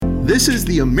This is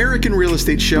the American Real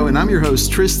Estate Show, and I'm your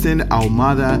host, Tristan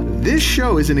Ahumada. This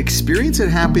show is an experience that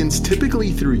happens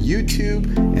typically through YouTube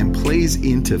and plays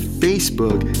into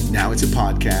Facebook. Now it's a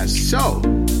podcast. So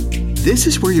this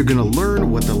is where you're going to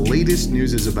learn what the latest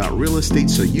news is about real estate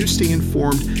so you stay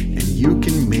informed and you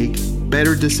can make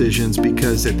better decisions,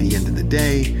 because at the end of the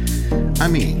day,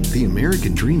 the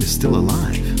American dream is still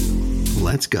alive.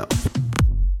 Let's go.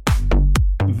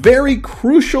 Very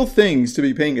crucial things to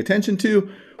be paying attention to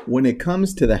when it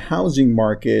comes to the housing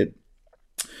market.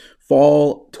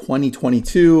 Fall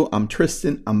 2022. I'm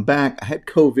Tristan. I'm back. I had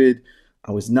COVID.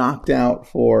 I was knocked out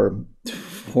for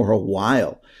a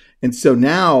while. And so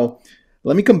now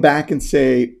let me come back and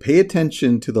say, pay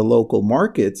attention to the local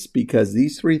markets, because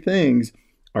these three things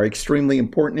are extremely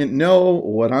important. And no,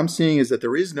 what I'm seeing is that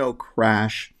there is no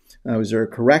crash. Is there a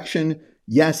correction?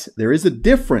 Yes, there is a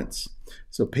difference.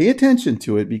 So pay attention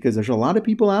to it, because there's a lot of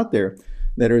people out there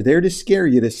that are there to scare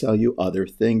you, to sell you other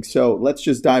things. So let's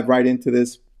just dive right into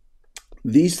this.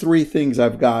 These three things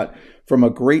I've got from a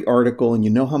great article, and you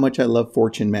know how much I love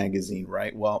Fortune magazine,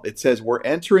 right? Well, it says we're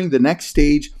entering the next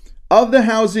stage of the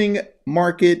housing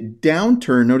market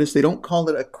downturn. Notice they don't call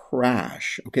it a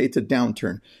crash, okay? It's a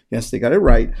downturn. Yes, they got it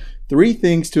right. Three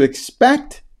things to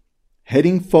expect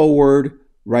heading forward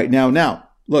right now. Now,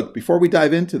 look, before we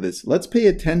dive into this, let's pay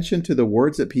attention to the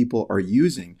words that people are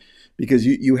using, because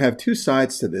you have two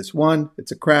sides to this. One,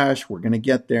 it's a crash. We're going to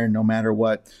get there no matter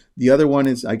what. The other one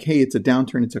is like, hey, it's a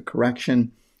downturn. It's a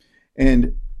correction.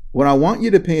 And what I want you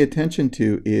to pay attention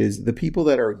to is the people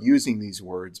that are using these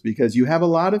words, because you have a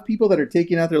lot of people that are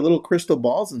taking out their little crystal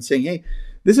balls and saying, hey,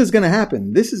 this is going to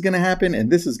happen. This is going to happen.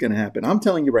 And this is going to happen. I'm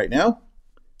telling you right now,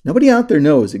 nobody out there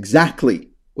knows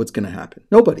exactly what's going to happen.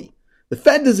 Nobody. The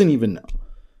Fed doesn't even know.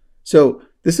 So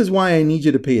this is why I need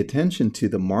you to pay attention to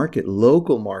the market,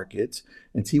 local markets,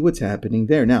 and see what's happening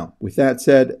there. Now, with that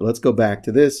said, let's go back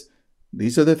to this.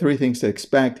 These are the three things to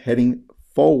expect heading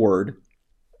forward.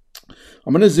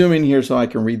 I'm going to zoom in here so I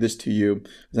can read this to you,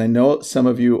 because I know some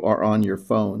of you are on your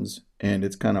phones and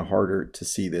it's kind of harder to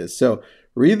see this. So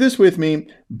read this with me.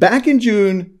 Back in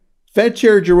June, Fed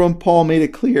Chair Jerome Powell made it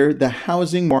clear the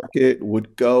housing market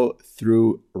would go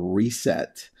through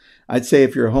reset. I'd say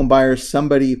if you're a home buyer,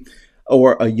 somebody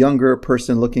or a younger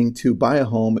person looking to buy a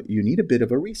home, you need a bit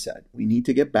of a reset. We need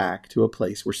to get back to a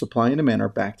place where supply and demand are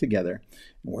back together,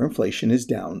 and where inflation is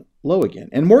down low again.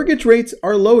 And mortgage rates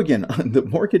are low again. The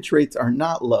mortgage rates are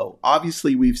not low.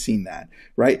 Obviously, we've seen that,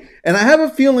 right? And I have a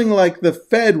feeling like the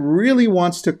Fed really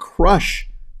wants to crush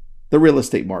the real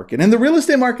estate market. And the real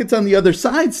estate market's on the other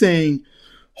side saying,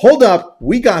 hold up,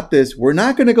 we got this. We're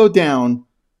not going to go down.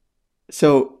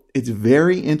 So it's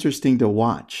very interesting to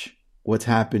watch what's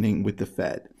happening with the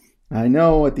Fed. I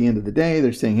know at the end of the day,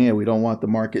 they're saying, hey, we don't want the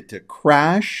market to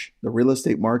crash, the real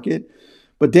estate market.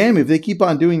 But damn, if they keep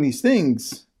on doing these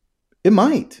things, it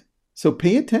might. So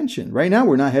pay attention. Right now,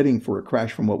 we're not heading for a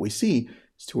crash from what we see.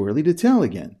 It's too early to tell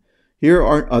again. Here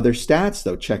are other stats,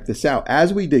 though. Check this out.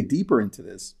 As we dig deeper into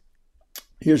this,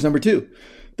 here's number 2.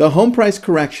 The home price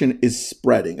correction is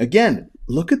spreading. Again,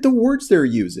 look at the words they're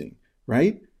using,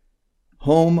 right?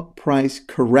 Home price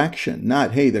correction,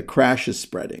 not, hey, the crash is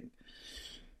spreading.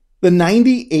 The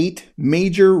 98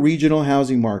 major regional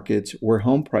housing markets where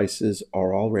home prices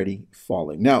are already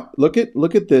falling. Now, look at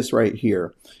this right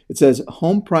here. It says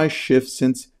home price shift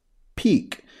since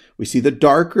peak. We see the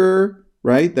darker,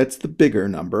 right? That's the bigger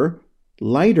number.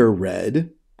 Lighter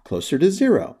red, closer to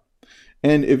 0.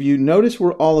 And if you notice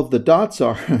where all of the dots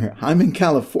are, I'm in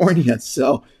California,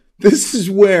 so this is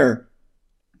where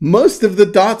most of the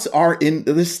dots are in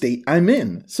the state I'm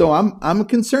in. So I'm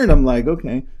concerned. I'm like,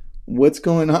 okay, what's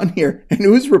going on here? And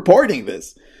who's reporting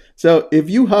this? So if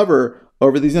you hover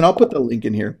over these, and I'll put the link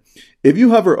in here. If you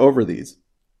hover over these,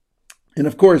 and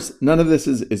of course, none of this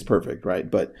is perfect, right?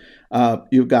 But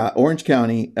you've got Orange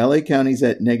County, LA County's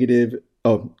at negative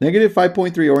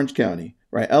 5.3 Orange County,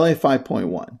 right? LA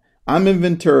 5.1. I'm in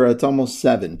Ventura, it's almost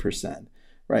 7%,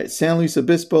 right? San Luis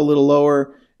Obispo, a little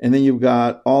lower. And then you've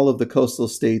got all of the coastal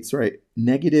states, right?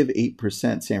 Negative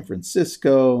 8%, San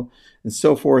Francisco, and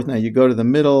so forth. Now you go to the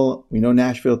middle. We know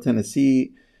Nashville,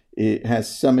 Tennessee, it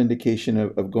has some indication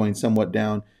of going somewhat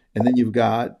down. And then you've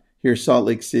got here Salt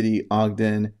Lake City,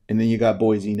 Ogden, and then you got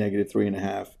Boise, negative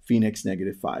 3.5, Phoenix,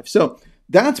 negative 5. So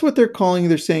that's what they're calling.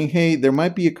 They're saying, hey, there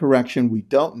might be a correction. We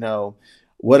don't know.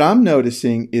 What I'm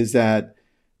noticing is that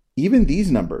even these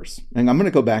numbers, and I'm going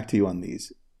to go back to you on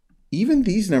these, even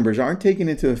these numbers aren't taking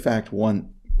into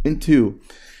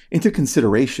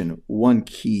consideration one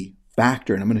key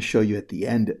factor. And I'm going to show you at the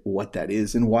end what that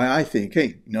is and why I think,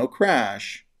 hey, no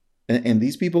crash. And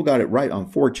these people got it right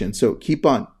on Fortune. So keep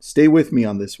on, stay with me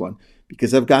on this one,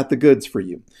 because I've got the goods for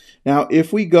you. Now,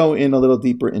 if we go in a little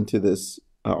deeper into this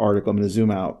article, I'm going to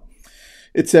zoom out.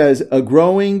 It says, a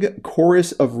growing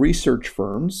chorus of research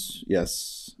firms,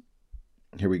 yes,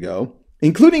 here we go,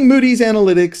 including Moody's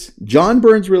Analytics, John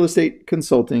Burns Real Estate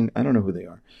Consulting, I don't know who they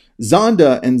are,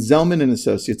 Zonda and Zelman and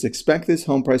Associates expect this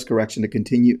home price correction to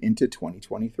continue into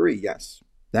 2023. Yes,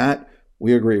 that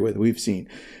we agree with. We've seen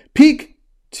peak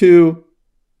to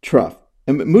trough.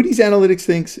 And Moody's Analytics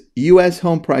thinks U.S.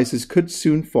 home prices could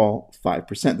soon fall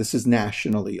 5%. This is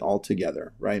nationally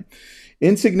altogether, right?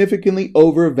 In significantly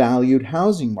overvalued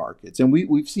housing markets. And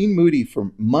we've seen Moody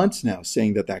for months now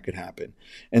saying that that could happen.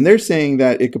 And they're saying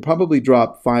that it could probably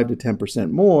drop 5 to 10%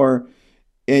 more.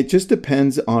 It just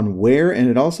depends on where, and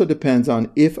it also depends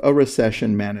on if a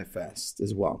recession manifests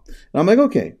as well. And I'm like,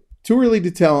 okay, too early to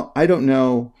tell. I don't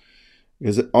know,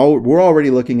 because we're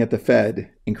already looking at the Fed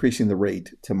increasing the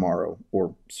rate tomorrow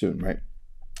or soon, right?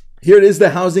 Here it is. The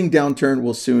housing downturn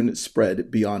will soon spread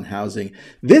beyond housing.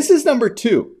 This is number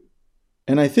 2.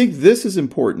 And I think this is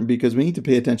important because we need to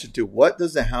pay attention to what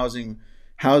does the housing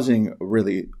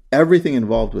really, everything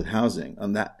involved with housing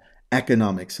on that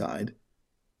economic side.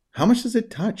 How much does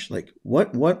it touch? Like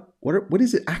what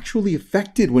is it actually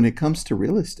affected when it comes to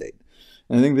real estate?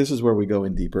 And I think this is where we go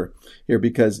in deeper here,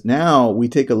 because now we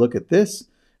take a look at this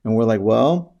and we're like,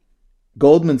 well,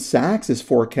 Goldman Sachs is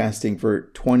forecasting for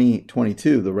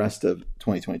 2022, the rest of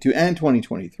 2022 and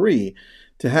 2023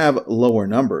 to have lower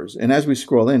numbers. And as we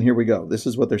scroll in, here we go. This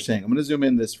is what they're saying. I'm going to zoom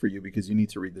in this for you because you need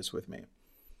to read this with me. It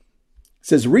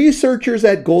says researchers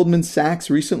at Goldman Sachs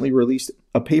recently released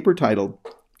a paper titled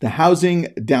The Housing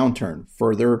Downturn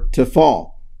Further to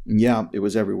Fall. Yeah, it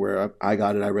was everywhere. I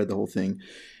got it. I read the whole thing.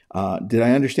 Did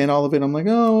I understand all of it? I'm like,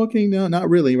 oh, okay, no, not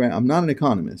really, right? I'm not an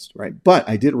economist, right? But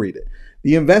I did read it.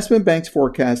 The investment banks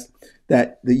forecast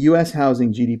that the U.S.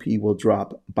 housing GDP will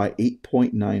drop by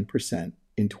 8.9%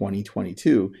 in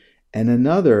 2022 and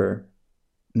another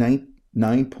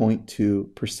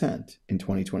 9.2% in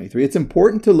 2023. It's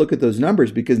important to look at those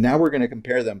numbers because now we're going to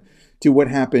compare them to what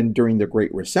happened during the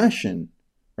Great Recession,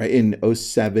 right, in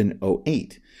 07,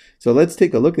 08. So let's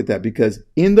take a look at that, because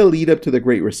in the lead up to the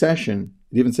Great Recession,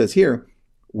 it even says here,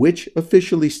 which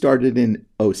officially started in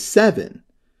 07,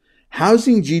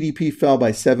 housing GDP fell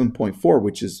by 7.4,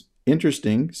 which is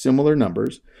interesting, similar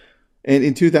numbers. And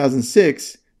in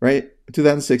 2006, right,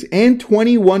 2006, and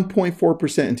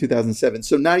 21.4% in 2007.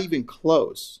 So not even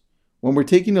close. When we're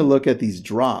taking a look at these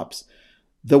drops,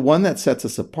 the one that sets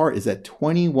us apart is at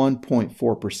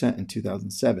 21.4% in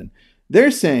 2007.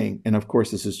 They're saying, and of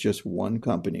course this is just one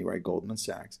company, right, Goldman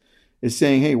Sachs, is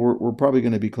saying, hey, we're probably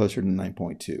going to be closer to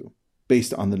 9.2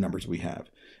 based on the numbers we have.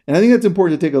 And I think that's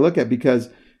important to take a look at, because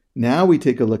now we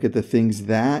take a look at the things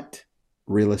that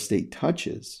real estate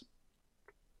touches.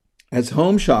 As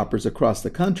home shoppers across the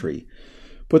country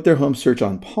put their home search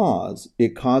on pause,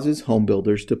 it causes home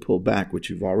builders to pull back, which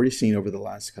you've already seen over the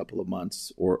last couple of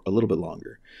months or a little bit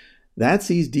longer. That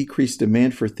sees decreased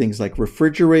demand for things like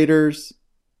refrigerators,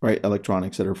 right,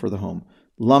 electronics that are for the home,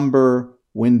 lumber,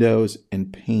 windows,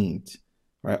 and paint,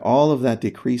 right? All of that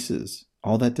decreases,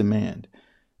 all that demand.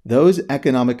 Those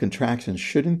economic contractions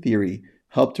should, in theory,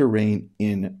 help to rein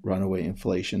in runaway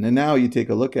inflation. And now you take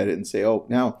a look at it and say, oh,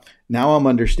 now I'm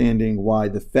understanding why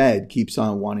the Fed keeps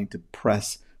on wanting to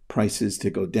press prices to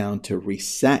go down to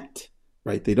reset,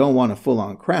 right? They don't want a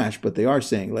full-on crash, but they are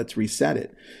saying, let's reset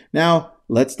it. Now,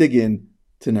 let's dig in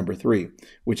to number 3,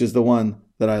 which is the one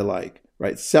that I like,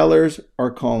 right? Sellers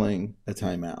are calling a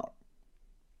timeout.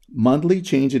 Monthly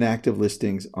change in active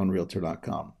listings on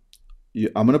Realtor.com.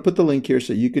 I'm going to put the link here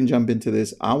so you can jump into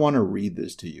this. I want to read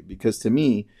this to you because to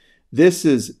me, this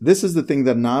is the thing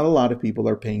that not a lot of people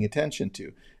are paying attention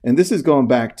to. And this is going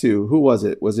back to, who was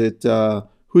it? Was it,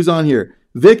 who's on here?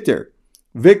 Victor.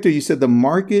 Victor, you said the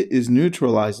market is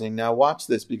neutralizing. Now watch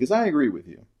this, because I agree with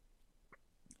you.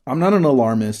 I'm not an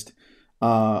alarmist.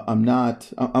 I'm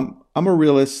a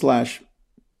realist slash,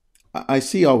 I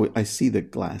see the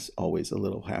glass always a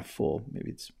little half full.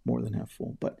 Maybe it's more than half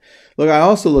full. But look, I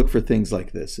also look for things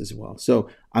like this as well. So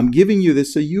I'm giving you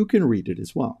this so you can read it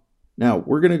as well. Now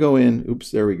we're going to go in. Oops,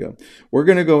 there we go. We're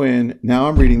going to go in. Now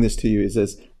I'm reading this to you. It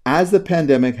says, as the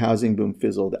pandemic housing boom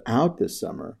fizzled out this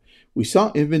summer, we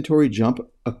saw inventory jump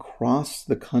across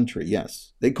the country.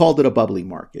 Yes, they called it a bubbly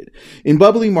market. In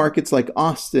bubbly markets like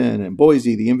Austin and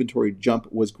Boise, the inventory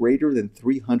jump was greater than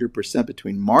 300%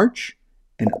 between March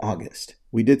and August.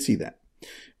 We did see that,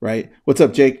 right? What's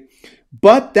up, Jake?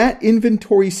 But that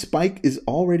inventory spike is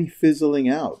already fizzling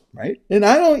out, right? And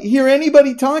I don't hear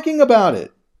anybody talking about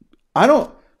it. I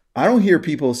don't hear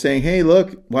people saying, hey,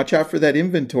 look, watch out for that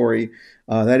inventory.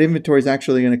 That inventory is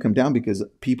actually going to come down because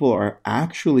people are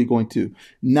actually going to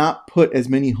not put as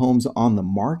many homes on the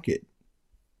market.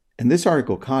 And this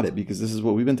article caught it because this is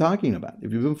what we've been talking about.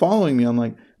 If you've been following me,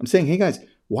 I'm saying, hey guys,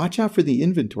 watch out for the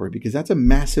inventory because that's a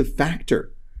massive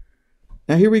factor.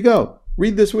 Now here we go.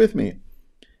 Read this with me.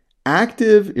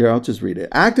 I'll just read it.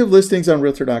 Active listings on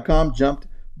Realtor.com jumped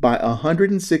by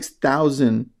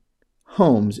 106,000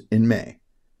 homes in May.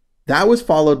 That was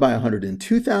followed by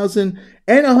 102,000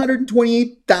 and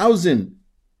 128,000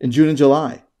 in June and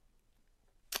July.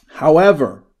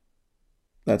 However,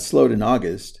 that slowed in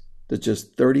August to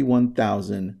just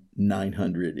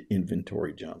 31,900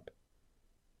 inventory jump.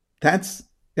 Guys,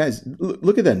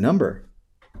 look at that number.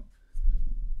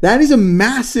 That is a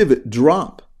massive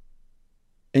drop.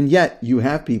 And yet you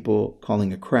have people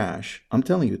calling a crash. I'm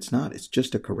telling you, it's not. It's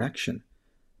just a correction.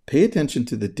 Pay attention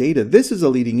to the data. This is a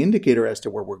leading indicator as to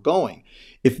where we're going.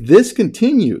 If this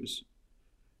continues,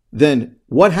 then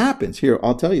what happens? Here,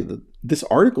 I'll tell you. This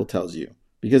article tells you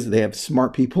because they have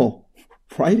smart people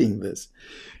writing this.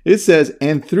 It says,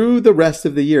 and through the rest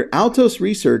of the year, Altos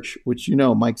Research, which you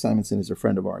know Mike Simonson is a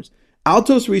friend of ours,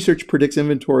 Altos Research predicts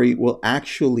inventory will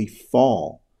actually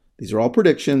fall. These are all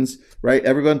predictions, right?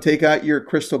 Everyone take out your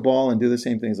crystal ball and do the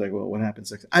same things like, well, what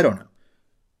happens next? I don't know.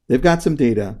 They've got some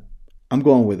data. I'm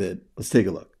going with it. Let's take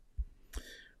a look.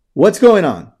 What's going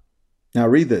on? Now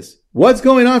read this. What's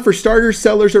going on? For starters,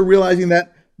 sellers are realizing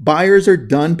that buyers are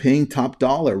done paying top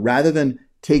dollar. Rather than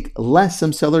take less,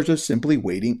 some sellers are simply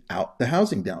waiting out the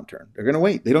housing downturn. They're going to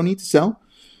wait. They don't need to sell.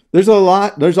 There's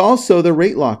also the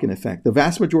rate lock-in effect. The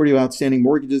vast majority of outstanding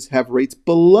mortgages have rates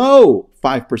below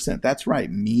 5%. That's right.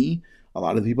 Me, a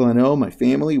lot of the people I know, my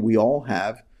family, we all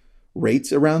have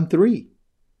rates around 3%.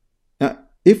 Now,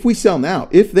 if they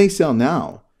sell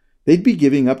now, they'd be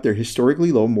giving up their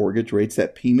historically low mortgage rates.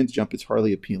 That payment jump is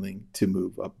hardly appealing to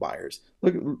move up buyers.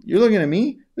 Look, you're looking at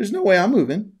me. There's no way I'm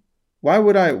moving. Why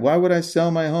would I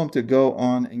sell my home to go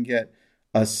on and get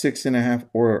a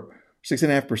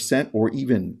 6.5% or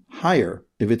even higher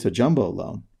if it's a jumbo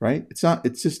loan, right?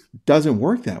 It just doesn't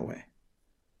work that way.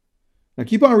 Now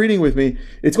keep on reading with me.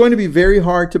 It's going to be very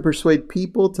hard to persuade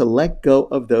people to let go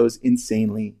of those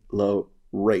insanely low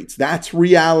rates. That's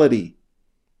reality.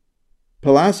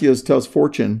 Palacios tells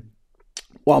Fortune,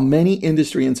 while many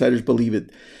industry insiders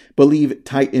believe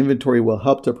tight inventory will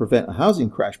help to prevent a housing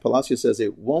crash, Palacios says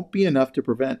it won't be enough to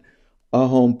prevent a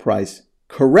home price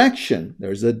correction.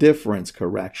 There's a difference.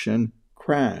 Correction,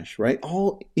 crash, right?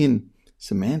 All in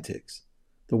semantics.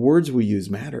 The words we use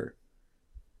matter.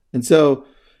 And so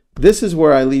this is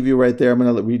where I leave you right there. I'm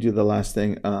going to read you the last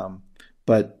thing.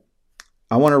 But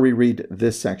I want to reread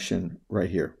this section right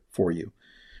here for you.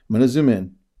 I'm going to zoom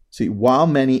in. See, while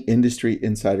many industry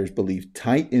insiders believe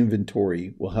tight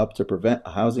inventory will help to prevent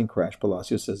a housing crash,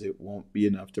 Palacios says it won't be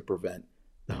enough to prevent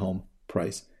the home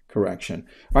price correction.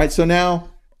 All right, so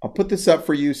now I'll put this up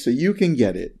for you so you can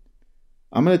get it.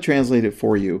 I'm going to translate it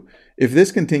for you. If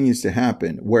this continues to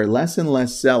happen, where less and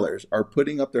less sellers are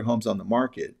putting up their homes on the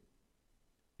market,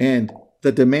 and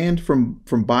the demand from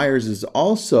buyers is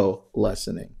also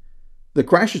lessening, the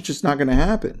crash is just not going to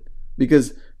happen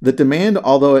because the demand,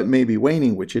 although it may be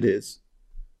waning, which it is,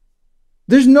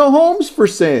 there's no homes for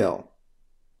sale.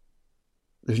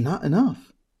 There's not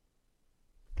enough.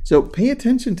 So pay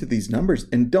attention to these numbers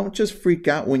and don't just freak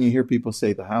out when you hear people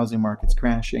say the housing market's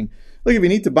crashing. Look, if you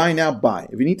need to buy now, buy.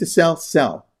 If you need to sell,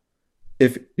 sell.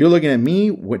 If you're looking at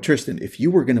me, Tristan, if you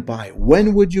were going to buy,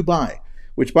 when would you buy?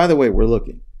 Which, by the way, we're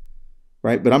looking,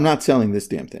 right? But I'm not selling this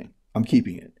damn thing. I'm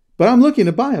keeping it. But I'm looking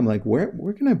to buy. I'm like,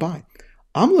 where can I buy?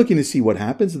 I'm looking to see what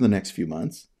happens in the next few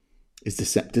months.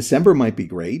 December might be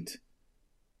great.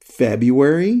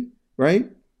 February, right?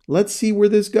 Let's see where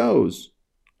this goes.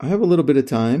 I have a little bit of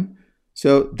time.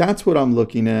 So that's what I'm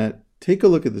looking at. Take a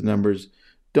look at the numbers.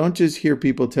 Don't just hear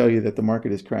people tell you that the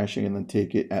market is crashing and then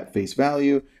take it at face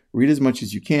value. Read as much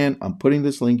as you can. I'm putting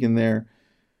this link in there.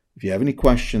 If you have any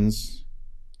questions,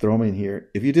 throw them in here.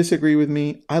 If you disagree with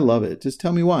me, I love it. Just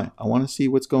tell me why. I want to see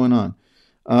what's going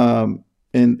on.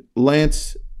 And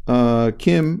Lance,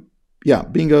 Kim, yeah,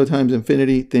 bingo times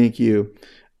infinity. Thank you.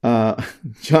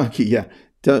 Jockey, yeah.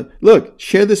 Look,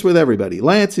 share this with everybody.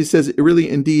 Lance, he says, really,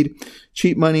 indeed,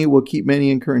 cheap money will keep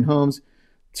many in current homes.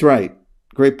 That's right.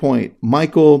 Great point.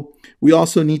 Michael, we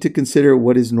also need to consider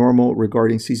what is normal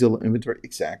regarding seasonal inventory.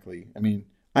 Exactly. I mean,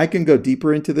 I can go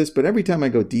deeper into this, but every time I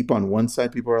go deep on one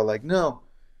side, people are like, no,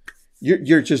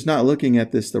 you're just not looking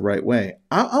at this the right way.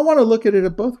 I want to look at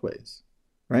it both ways,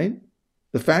 right?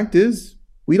 The fact is,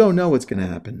 we don't know what's going to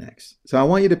happen next. So I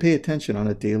want you to pay attention on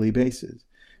a daily basis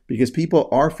because people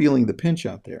are feeling the pinch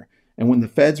out there. And when the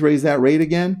feds raise that rate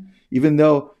again, even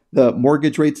though the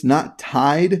mortgage rate's not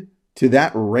tied to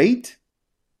that rate,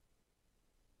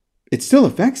 it still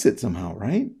affects it somehow,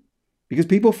 right? Because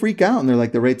people freak out and they're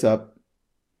like, the rate's up.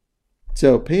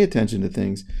 So pay attention to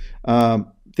things.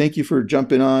 Thank you for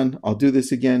jumping on. I'll do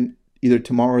this again either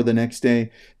tomorrow or the next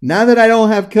day. Now that I don't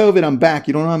have COVID, I'm back.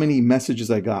 You don't know how many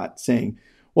messages I got saying,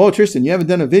 well, Tristan, you haven't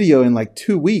done a video in like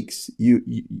 2 weeks. You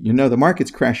know the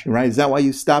market's crashing, right? Is that why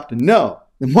you stopped? No,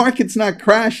 the market's not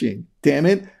crashing. Damn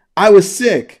it. I was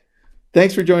sick.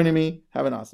 Thanks for joining me. Have an awesome day.